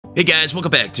Hey guys,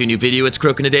 welcome back to a new video. It's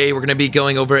Croke, and today we're going to be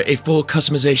going over a full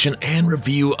customization and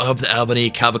review of the Albany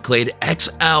Cavalcade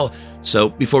XL. So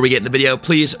before we get in the video,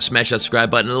 please smash that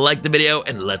subscribe button and like the video,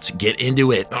 and let's get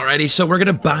into it. Alrighty, so we're going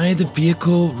to buy the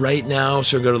vehicle right now.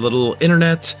 So we're going to go to the little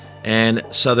internet and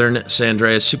Southern San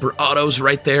Andreas Super Autos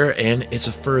right there, and it's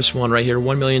the first one right here,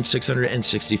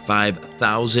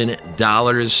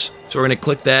 $1,665,000. So we're going to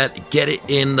click that, get it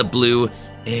in the blue,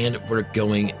 and we're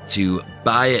going to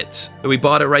buy it. So we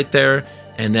bought it right there,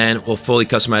 and then we'll fully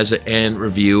customize it and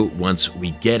review once we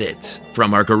get it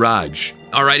from our garage.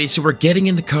 Alrighty, so we're getting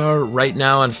in the car right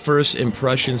now, and first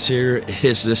impressions here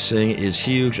is this thing is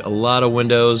huge, a lot of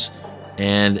windows,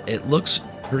 and it looks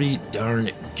pretty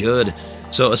darn good.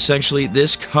 So essentially,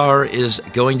 this car is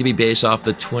going to be based off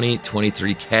the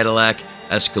 2023 Cadillac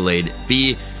Escalade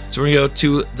V. So we're going to go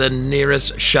to the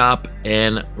nearest shop,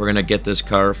 and we're going to get this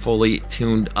car fully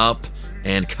tuned up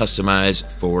and customized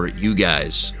for you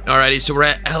guys. Alrighty, so we're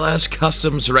at LS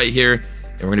Customs right here,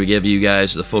 and we're going to give you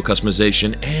guys the full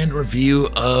customization and review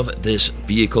of this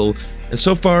vehicle. And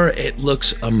so far, it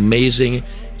looks amazing,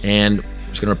 and we're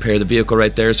just going to repair the vehicle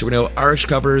right there. So we're going to go arch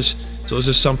covers. So this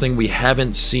is something we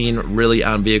haven't seen really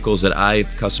on vehicles that I've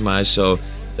customized. So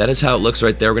that is how it looks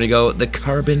right there. We're going to go the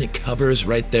carbon covers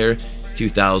right there,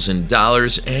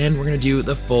 $2,000, and we're going to do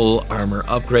the full armor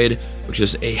upgrade, which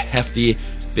is a hefty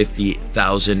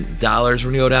 $50,000.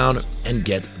 We're going to go down and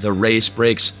get the race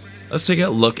brakes. Let's take a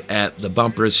look at the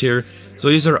bumpers here. So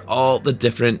these are all the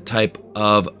different type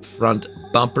of front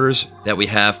bumpers that we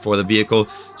have for the vehicle.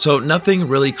 So nothing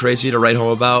really crazy to write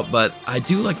home about, but I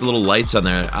do like the little lights on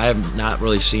there. I have not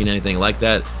really seen anything like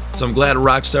that. So I'm glad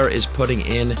Rockstar is putting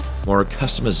in more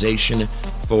customization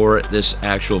for this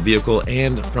actual vehicle,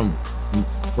 and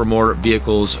for more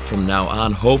vehicles from now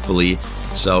on, hopefully.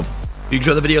 So if you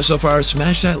enjoyed the video so far,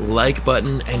 smash that like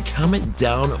button and comment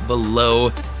down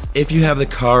below if you have the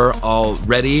car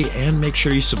already, and make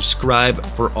sure you subscribe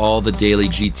for all the daily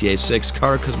GTA 6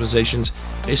 car customizations,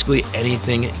 basically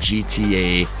anything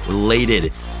GTA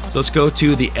related. So let's go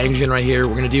to the engine right here.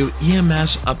 We're going to do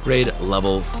EMS upgrade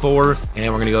level 4,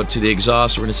 and we're going to go to the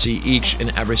exhaust. We're going to see each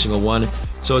and every single one,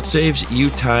 so it saves you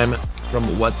time from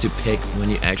what to pick when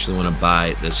you actually want to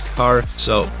buy this car.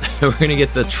 So we're going to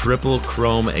get the triple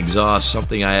chrome exhaust,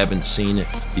 something I haven't seen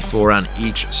before on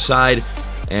each side.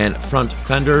 And front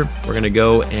fender, we're going to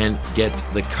go and get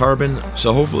the carbon.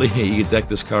 So hopefully you can deck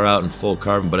this car out in full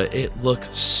carbon, but it looks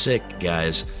sick,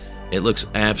 guys. It looks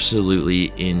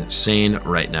absolutely insane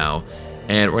right now.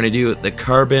 And we're going to do the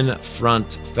carbon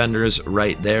front fenders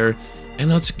right there. And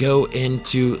let's go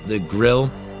into the grille.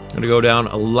 I'm going to go down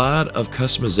a lot of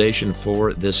customization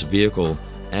for this vehicle.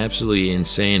 Absolutely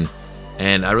insane.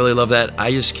 And I really love that.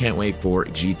 I just can't wait for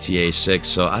GTA 6.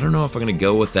 So I don't know if I'm going to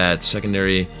go with that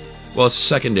secondary. Well, it's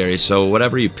secondary, so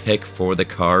whatever you pick for the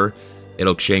car,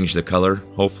 it'll change the color,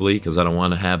 hopefully, because I don't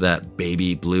want to have that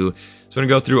baby blue. So I'm going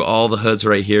to go through all the hoods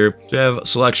right here. So we have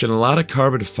selection, a lot of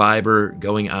carbon fiber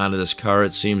going onto this car,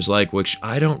 it seems like, which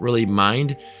I don't really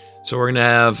mind. So we're going to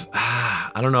have,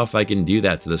 I don't know if I can do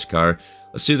that to this car.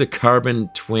 Let's do the carbon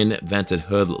twin vented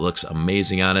hood. It looks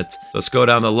amazing on it. Let's go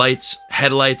down the lights,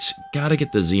 headlights, gotta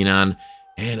get the xenon,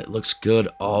 and it looks good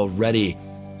already.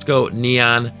 Let's go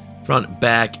neon, front,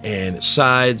 back, and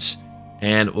sides,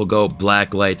 and we'll go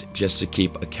black light just to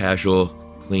keep a casual,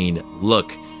 clean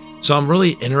look. So I'm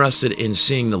really interested in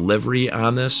seeing the livery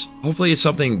on this. Hopefully it's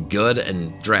something good,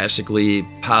 and drastically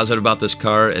positive about this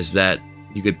car is that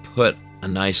you could put a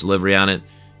nice livery on it,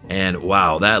 and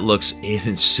wow, that looks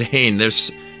insane.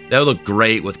 That would look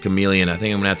great with chameleon. I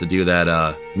think I'm gonna have to do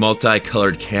that.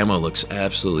 Multicolored camo looks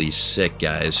absolutely sick,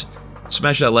 guys.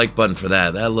 Smash that like button for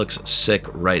that. That looks sick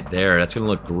right there. That's going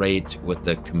to look great with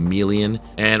the chameleon.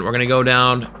 And we're going to go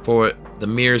down for the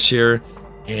mirrors here,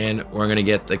 and we're going to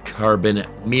get the carbon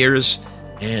mirrors,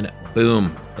 and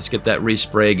boom. Let's get that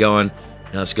respray going,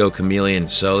 and let's go chameleon.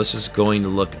 So this is going to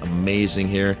look amazing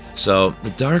here. So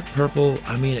the dark purple,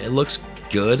 I mean, it looks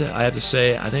good, I have to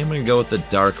say. I think I'm going to go with the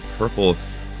dark purple.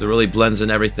 It really blends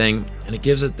in everything, and it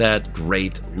gives it that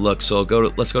great look. So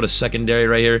let's go to secondary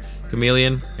right here,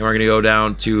 chameleon, and we're gonna go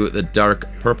down to the dark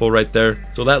purple right there.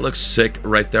 So that looks sick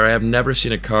right there. I have never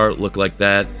seen a car look like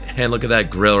that. And look at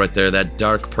that grille right there. That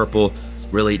dark purple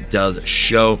really does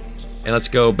show. And let's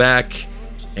go back,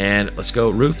 and let's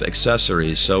go roof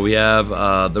accessories. So we have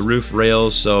the roof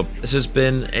rails. So this has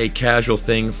been a casual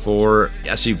thing for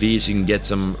SUVs. You can get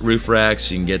some roof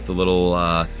racks, you can get the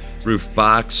little roof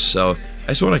box. So I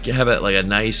just want to have it like a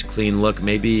nice clean look.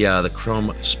 Maybe the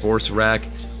chrome sports rack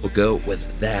will go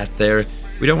with that there.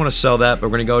 We don't want to sell that, but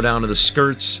we're going to go down to the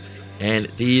skirts, and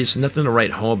these, nothing to write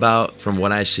home about from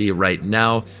what I see right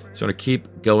now. So I'm gonna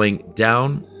keep going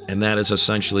down, and that is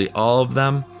essentially all of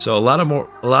them. So a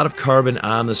lot of carbon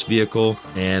on this vehicle,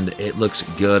 and it looks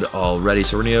good already.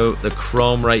 So we're gonna go the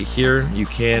chrome right here. You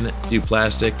can do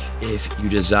plastic if you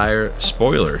desire.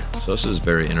 Spoiler. So this is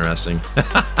very interesting.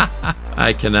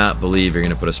 I cannot believe you're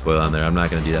gonna put a spoiler on there. I'm not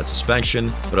gonna do that.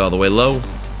 Suspension, put it all the way low.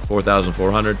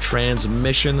 4,400.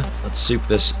 Transmission, let's soup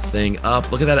this thing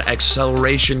up. Look at that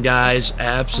acceleration, guys.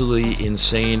 Absolutely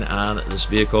insane on this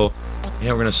vehicle. And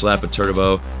we're gonna slap a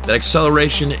turbo. That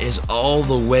acceleration is all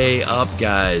the way up,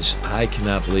 guys. I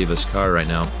cannot believe this car right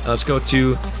now. Now let's go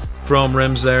to chrome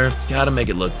rims there. Gotta make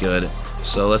it look good.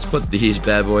 So let's put these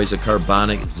bad boys, a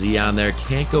carbonic Z on there.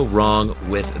 Can't go wrong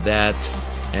with that.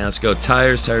 And let's go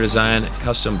tires, tire design,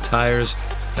 custom tires,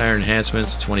 tire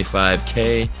enhancements,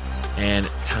 25K. And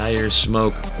tire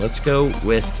smoke. Let's go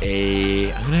with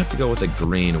I'm gonna have to go with a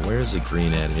green. Where is the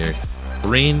green at here?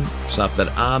 Green, slap that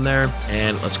on there.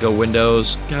 And let's go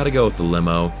windows. Gotta go with the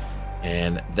limo.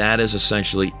 And that is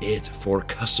essentially it for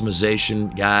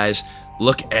customization, guys.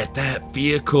 Look at that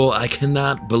vehicle. I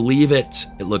cannot believe it.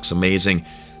 It looks amazing.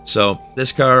 So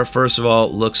this car, first of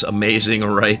all, looks amazing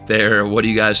right there. What do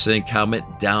you guys think? Comment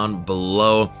down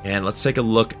below. And let's take a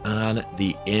look on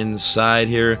the inside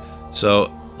here.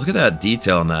 So look at that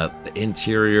detail on that. The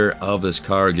interior of this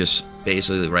car, just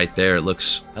basically right there. That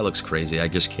looks crazy. I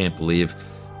just can't believe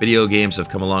video games have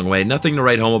come a long way. Nothing to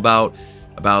write home about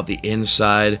the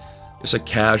inside. Just a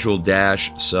casual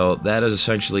dash. So that is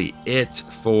essentially it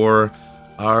for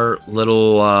our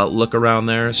little look around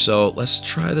there. So let's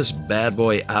try this bad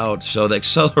boy out. So the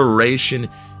acceleration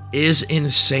is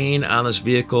insane on this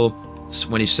vehicle.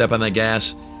 When you step on that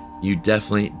gas, you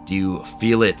definitely do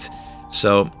feel it.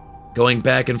 So going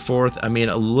back and forth, I mean,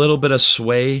 a little bit of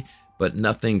sway, but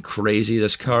nothing crazy.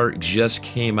 This car just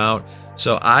came out,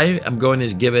 so I am going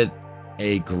to give it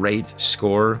a great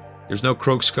score. There's no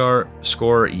Croke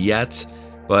score yet,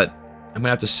 but I'm gonna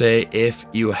have to say, if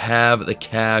you have the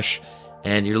cash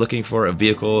and you're looking for a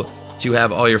vehicle to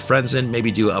have all your friends in,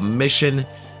 maybe do a mission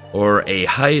or a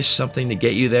heist, something to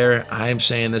get you there, I'm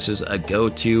saying this is a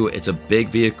go-to. It's a big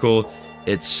vehicle.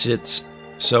 It sits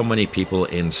so many people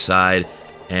inside.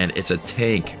 And it's a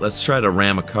tank. Let's try to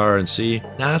ram a car and see.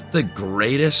 Not the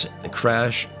greatest. The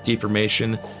crash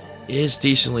deformation is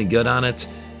decently good on it.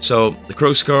 So the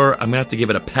Croke score, I'm gonna have to give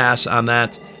it a pass on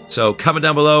that. So comment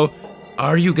down below,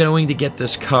 are you going to get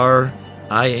this car?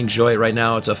 I enjoy it right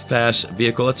now. It's a fast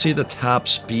vehicle. Let's see the top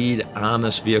speed on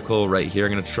this vehicle right here.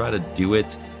 I'm gonna try to do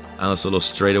it on this little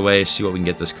straightaway, see what we can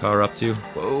get this car up to.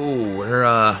 Whoa,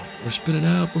 we're spinning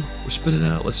out. We're spinning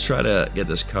out. Let's try to get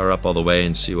this car up all the way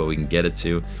and see what we can get it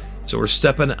to. So we're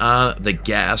stepping on the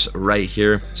gas right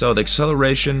here. So the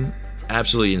acceleration,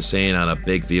 absolutely insane on a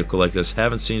big vehicle like this.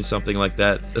 Haven't seen something like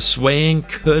that. The swaying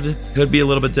could be a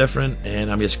little bit different,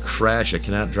 and I'm just crashed. I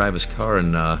cannot drive this car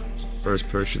in first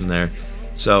person there.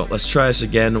 So let's try this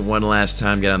again one last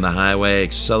time. Get on the highway,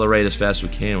 accelerate as fast as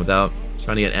we can without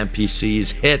trying to get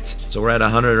NPCs hit. So we're at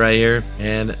 100 right here,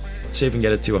 and let's see if we can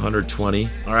get it to 120.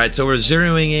 All right, so we're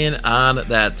zeroing in on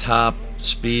that top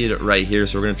speed right here.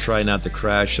 So we're gonna try not to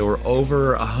crash. So we're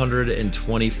over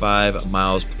 125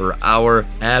 miles per hour.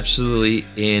 Absolutely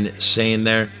insane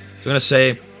there. So I'm gonna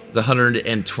say it's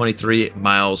 123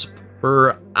 miles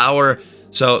per hour.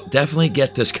 So definitely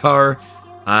get this car.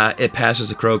 It passes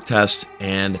the Croke test,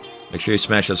 and make sure you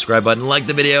smash that subscribe button, like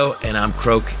the video, and I'm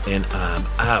Croke, and I'm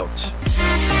out.